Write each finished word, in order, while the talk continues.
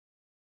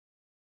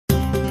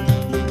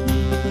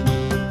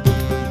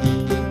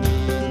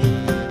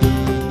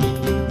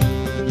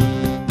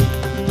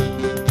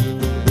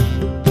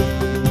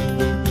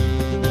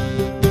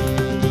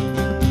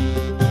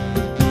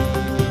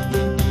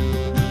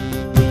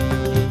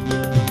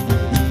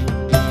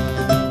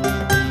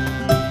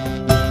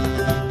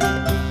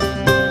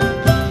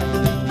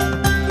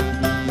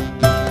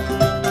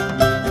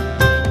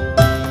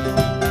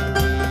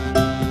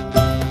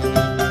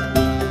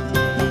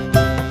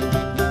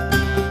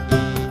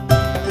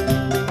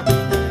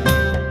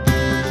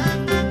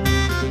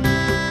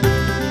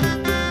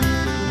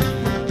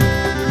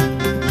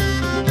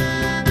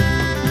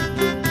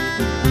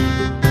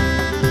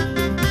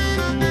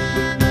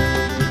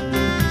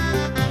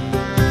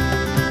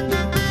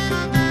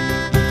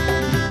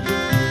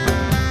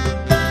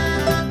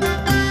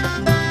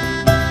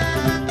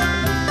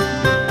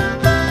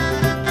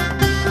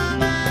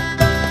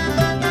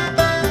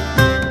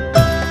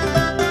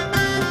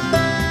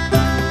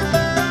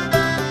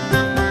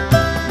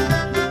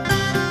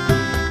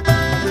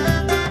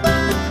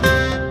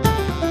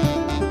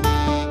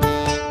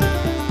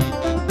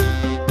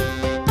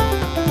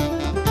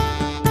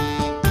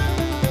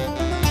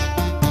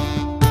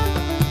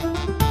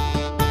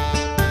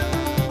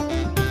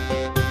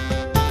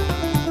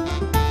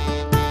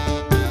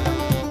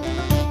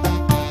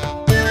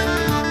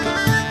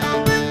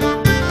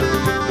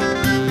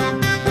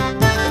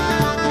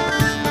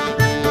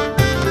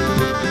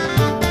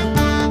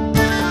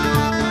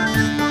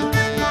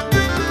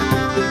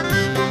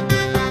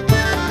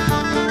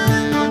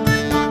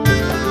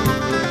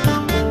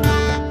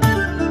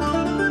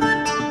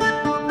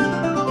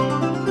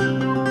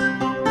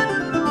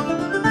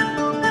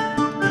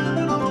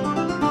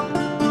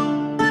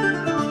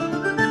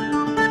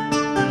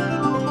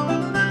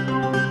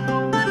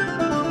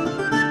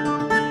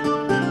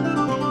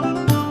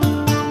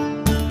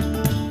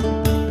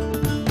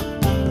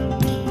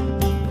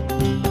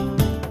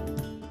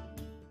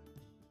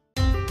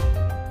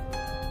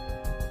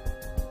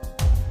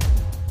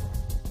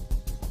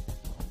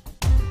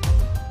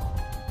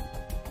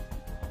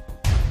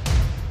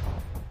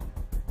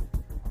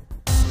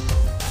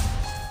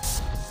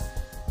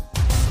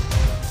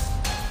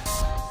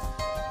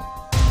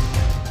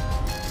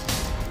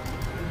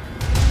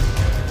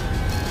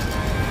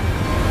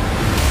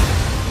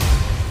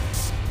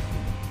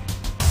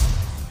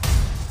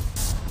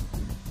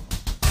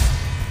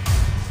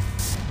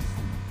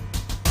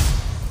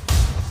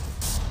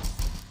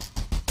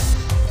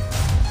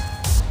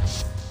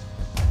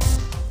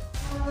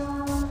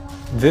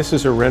This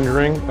is a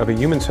rendering of a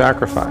human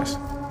sacrifice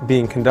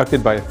being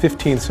conducted by a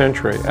 15th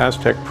century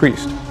Aztec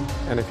priest.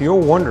 And if you're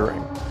wondering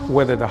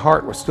whether the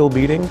heart was still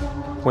beating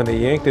when they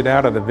yanked it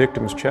out of the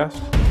victim's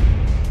chest,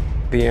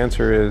 the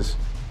answer is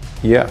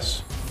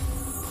yes.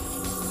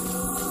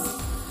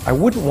 I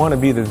wouldn't want to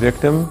be the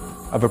victim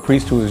of a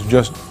priest who was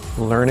just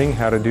learning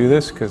how to do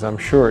this, because I'm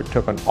sure it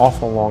took an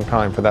awful long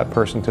time for that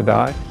person to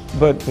die.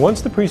 But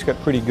once the priest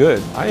got pretty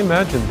good, I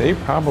imagine they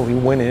probably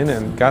went in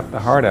and got the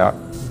heart out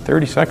in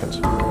 30 seconds.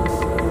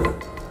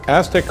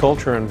 Aztec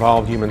culture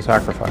involved human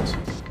sacrifice.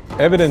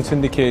 Evidence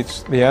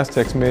indicates the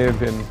Aztecs may have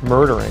been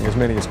murdering as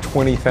many as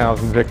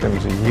 20,000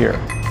 victims a year.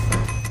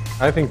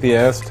 I think the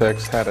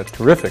Aztecs had a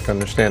terrific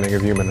understanding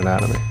of human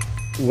anatomy.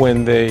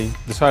 When they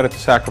decided to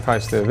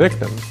sacrifice their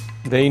victims,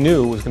 they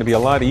knew it was going to be a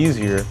lot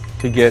easier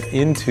to get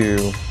into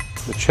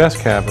the chest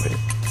cavity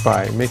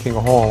by making a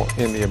hole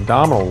in the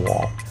abdominal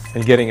wall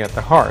and getting at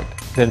the heart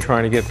than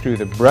trying to get through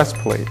the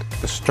breastplate,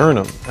 the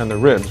sternum, and the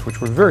ribs,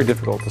 which were very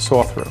difficult to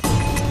saw through.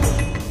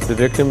 The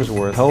victims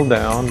were held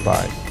down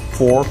by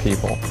 4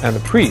 people, and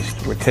the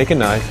priest would take a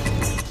knife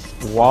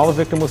while the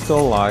victim was still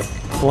alive,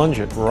 plunge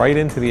it right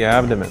into the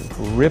abdomen,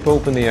 rip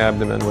open the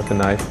abdomen with the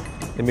knife.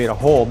 They made a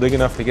hole big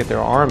enough to get their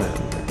arm in.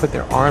 They put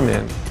their arm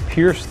in,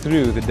 pierce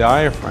through the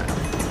diaphragm,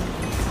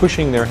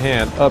 pushing their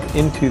hand up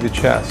into the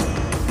chest.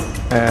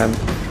 And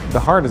the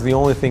heart is the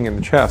only thing in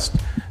the chest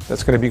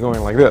that's going to be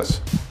going like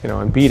this,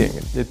 and beating.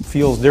 It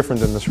feels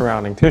different than the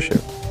surrounding tissue.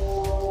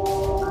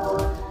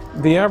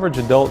 The average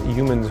adult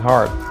human's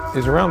heart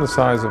is around the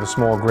size of a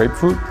small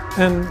grapefruit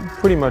and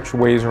pretty much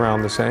weighs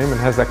around the same and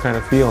has that kind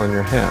of feel in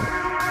your hand.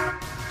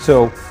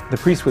 So the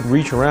priest would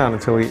reach around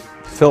until he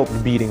felt the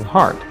beating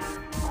heart,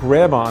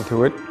 grab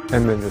onto it,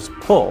 and then just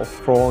pull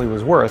for all he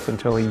was worth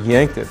until he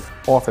yanked it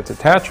off its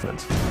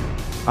attachments.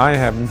 I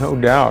have no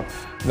doubt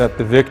that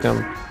the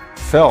victim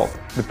felt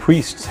the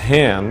priest's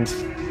hand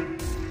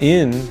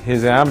in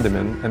his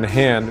abdomen and the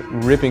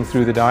hand ripping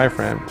through the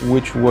diaphragm,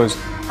 which was,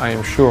 I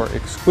am sure,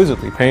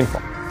 exquisitely painful.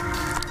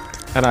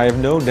 And I have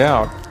no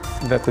doubt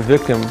that the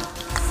victim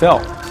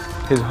felt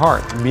his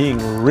heart being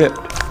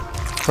ripped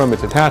from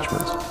its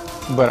attachments.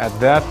 But at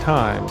that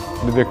time,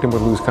 the victim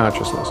would lose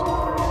consciousness.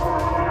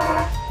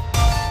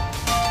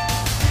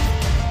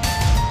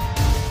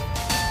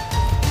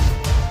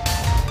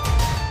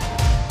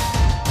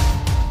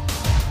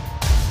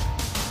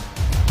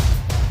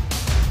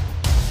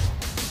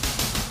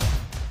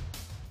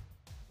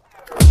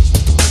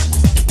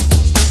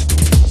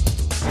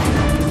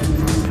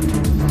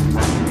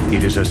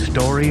 It is a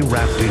story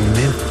wrapped in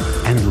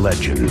myth and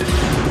legend.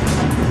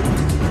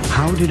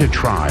 How did a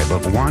tribe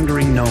of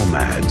wandering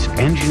nomads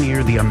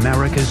engineer the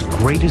America's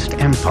greatest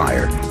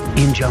empire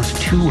in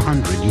just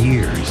 200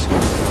 years?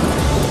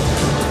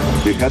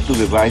 They had to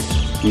devise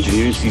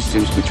engineering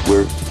systems which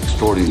were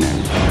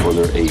extraordinary for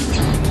their age.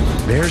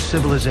 Their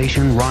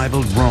civilization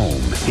rivaled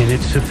Rome in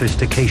its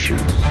sophistication.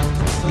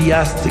 The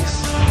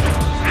Aztecs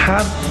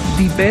had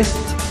the best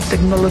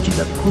technology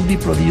that could be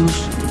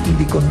produced in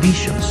the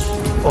conditions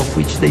of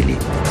which they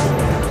lived.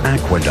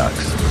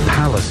 Aqueducts,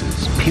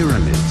 palaces,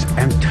 pyramids,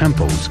 and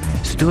temples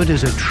stood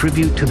as a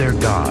tribute to their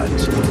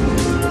gods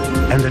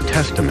and a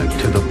testament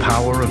to the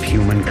power of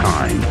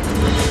humankind.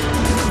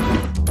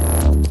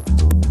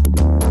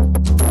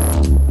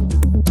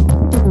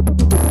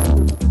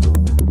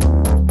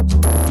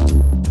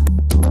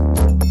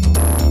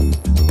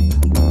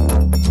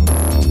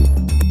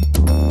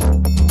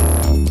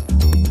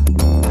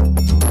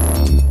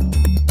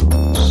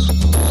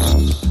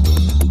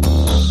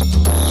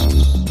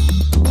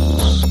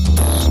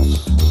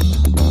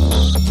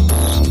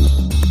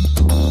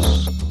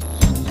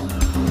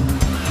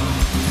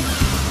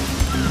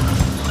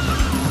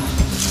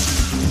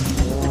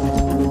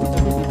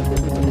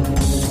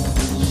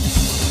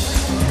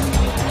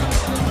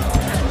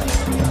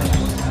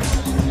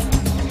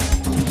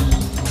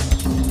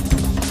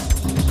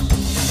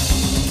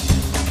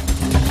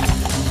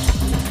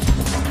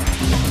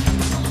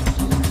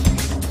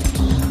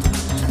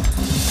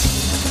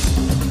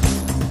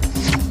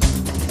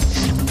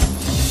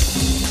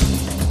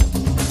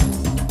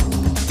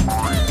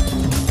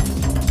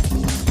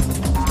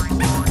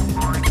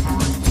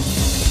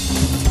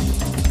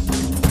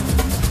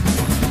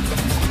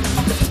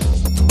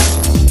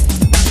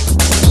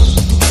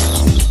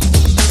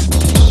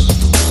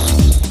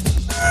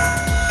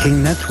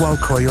 King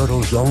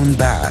Quetzalcoatl's own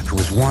bath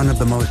was one of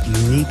the most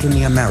unique in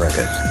the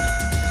Americas.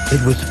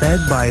 It was fed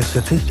by a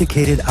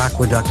sophisticated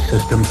aqueduct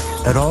system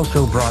that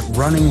also brought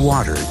running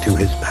water to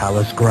his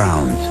palace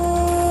grounds.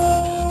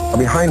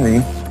 Behind me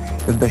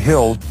is the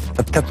hill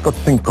of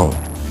Tezcatzinco,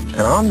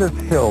 and on this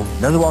hill,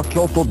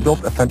 Quetzalcoatl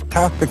built a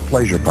fantastic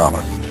pleasure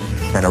palace.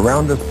 And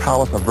around this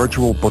palace, a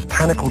virtual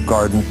botanical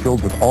garden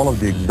filled with all of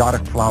the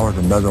exotic flowers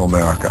of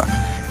Mesoamerica.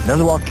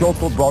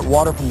 Quetzalcoatl brought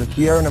water from the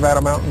Sierra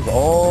Nevada mountains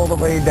all the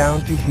way down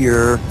to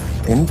here,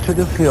 into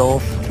this hill,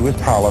 to his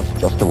palace,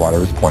 just to water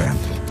his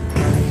plants.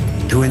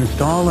 To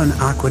install an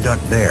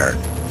aqueduct there,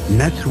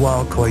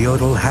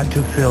 Quetzalcoatl had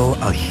to fill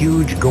a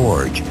huge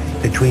gorge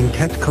between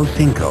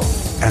Tezcatzinco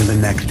and the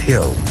next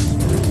hill.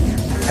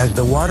 As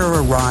the water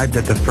arrived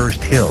at the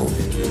first hill,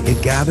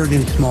 it gathered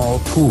in small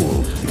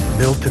pools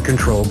built to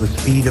control the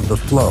speed of the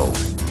flow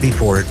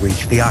before it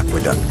reached the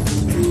aqueduct.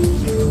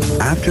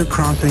 After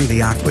crossing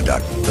the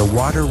aqueduct, the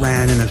water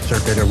ran in a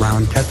circuit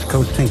around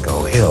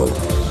Texcoco Hill,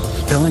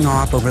 spilling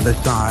off over the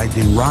sides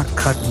in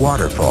rock-cut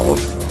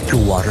waterfalls to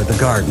water the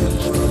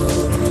gardens.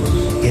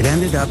 It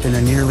ended up in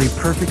a nearly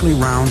perfectly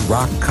round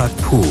rock-cut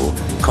pool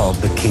called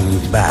the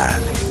King's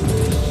Bath.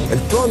 And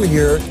from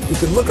here, you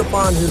could look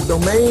upon his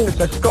domain, the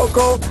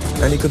Texcoco,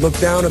 and he could look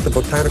down at the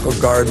botanical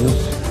gardens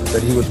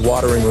that he was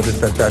watering with his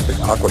fantastic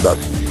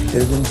aqueduct. It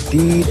is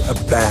indeed a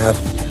bath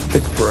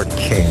fit for a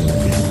king.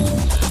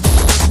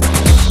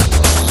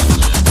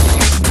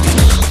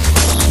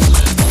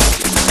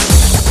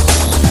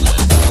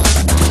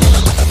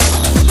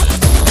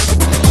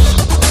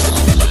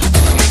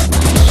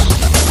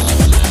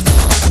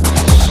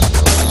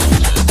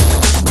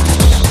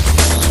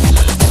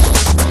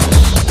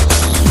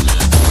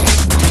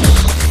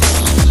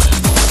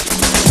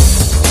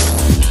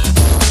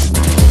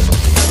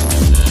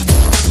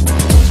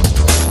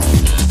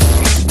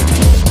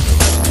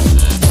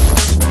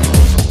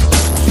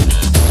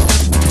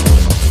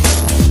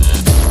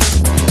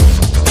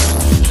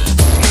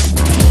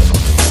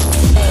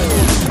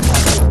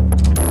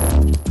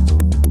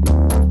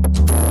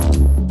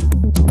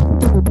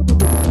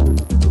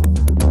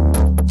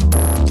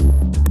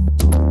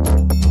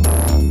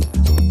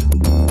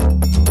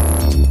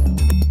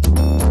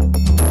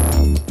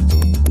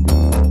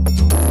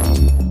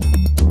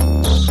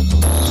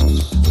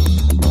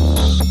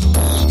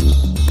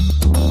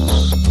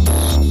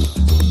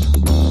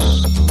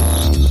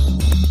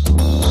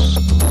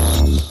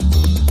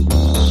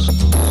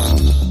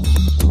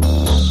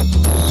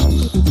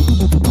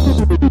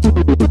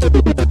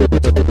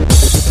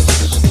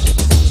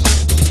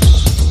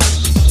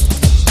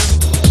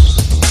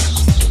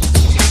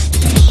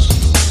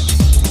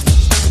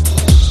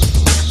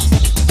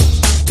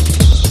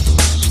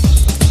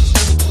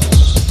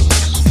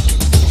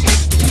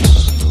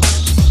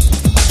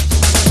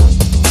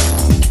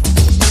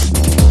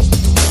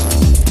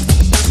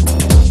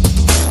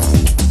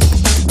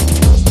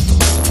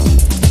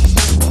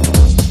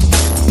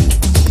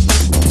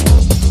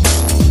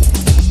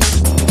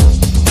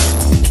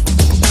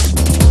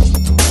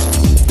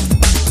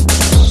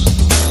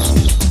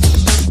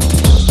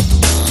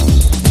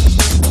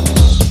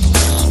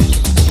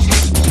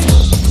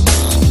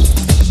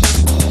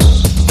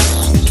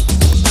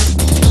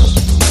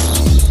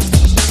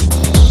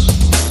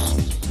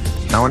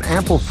 Now, an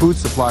ample food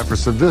supply for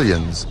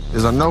civilians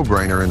is a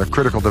no-brainer in the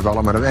critical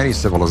development of any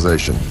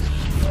civilization.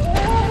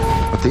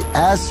 But the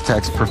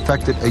Aztecs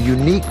perfected a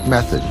unique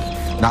method,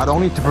 not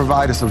only to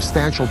provide a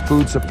substantial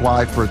food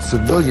supply for its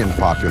civilian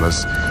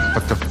populace,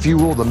 but to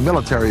fuel the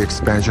military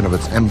expansion of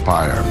its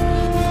empire.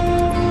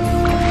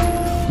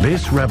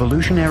 This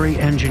revolutionary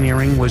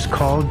engineering was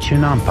called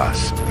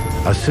chinampas,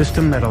 a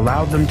system that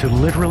allowed them to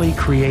literally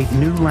create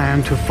new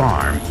land to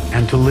farm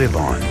and to live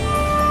on.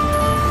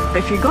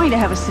 If you're going to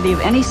have a city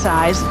of any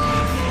size,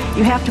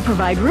 you have to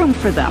provide room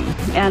for them.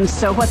 And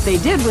so what they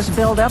did was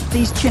build up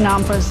these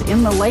chinampas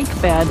in the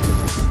lake bed.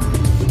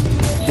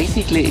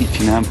 Basically, a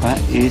chinampa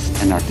is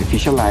an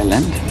artificial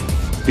island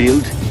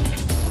built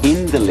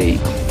in the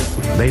lake.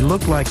 They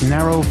look like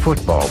narrow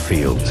football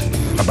fields,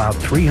 about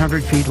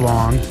 300 feet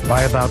long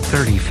by about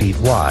 30 feet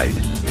wide.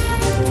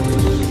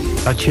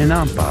 A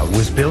chinampa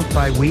was built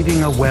by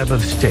weaving a web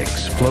of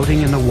sticks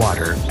floating in the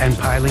water and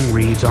piling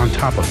reeds on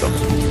top of them.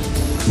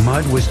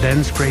 Mud was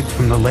then scraped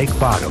from the lake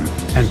bottom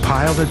and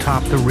piled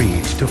atop the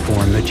reeds to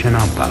form the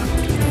chinampa.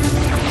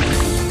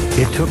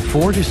 It took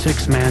 4 to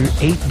 6 men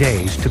 8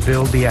 days to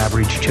build the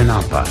average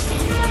chinampa.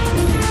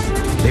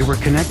 They were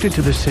connected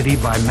to the city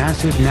by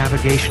massive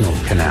navigational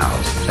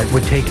canals that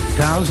would take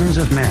thousands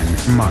of men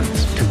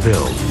months to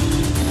build.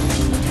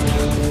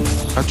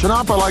 A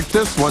chinampa like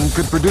this one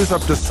could produce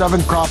up to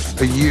 7 crops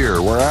a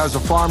year, whereas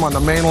a farm on the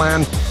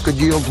mainland could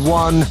yield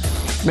 1,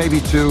 maybe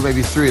 2,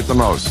 maybe 3 at the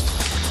most.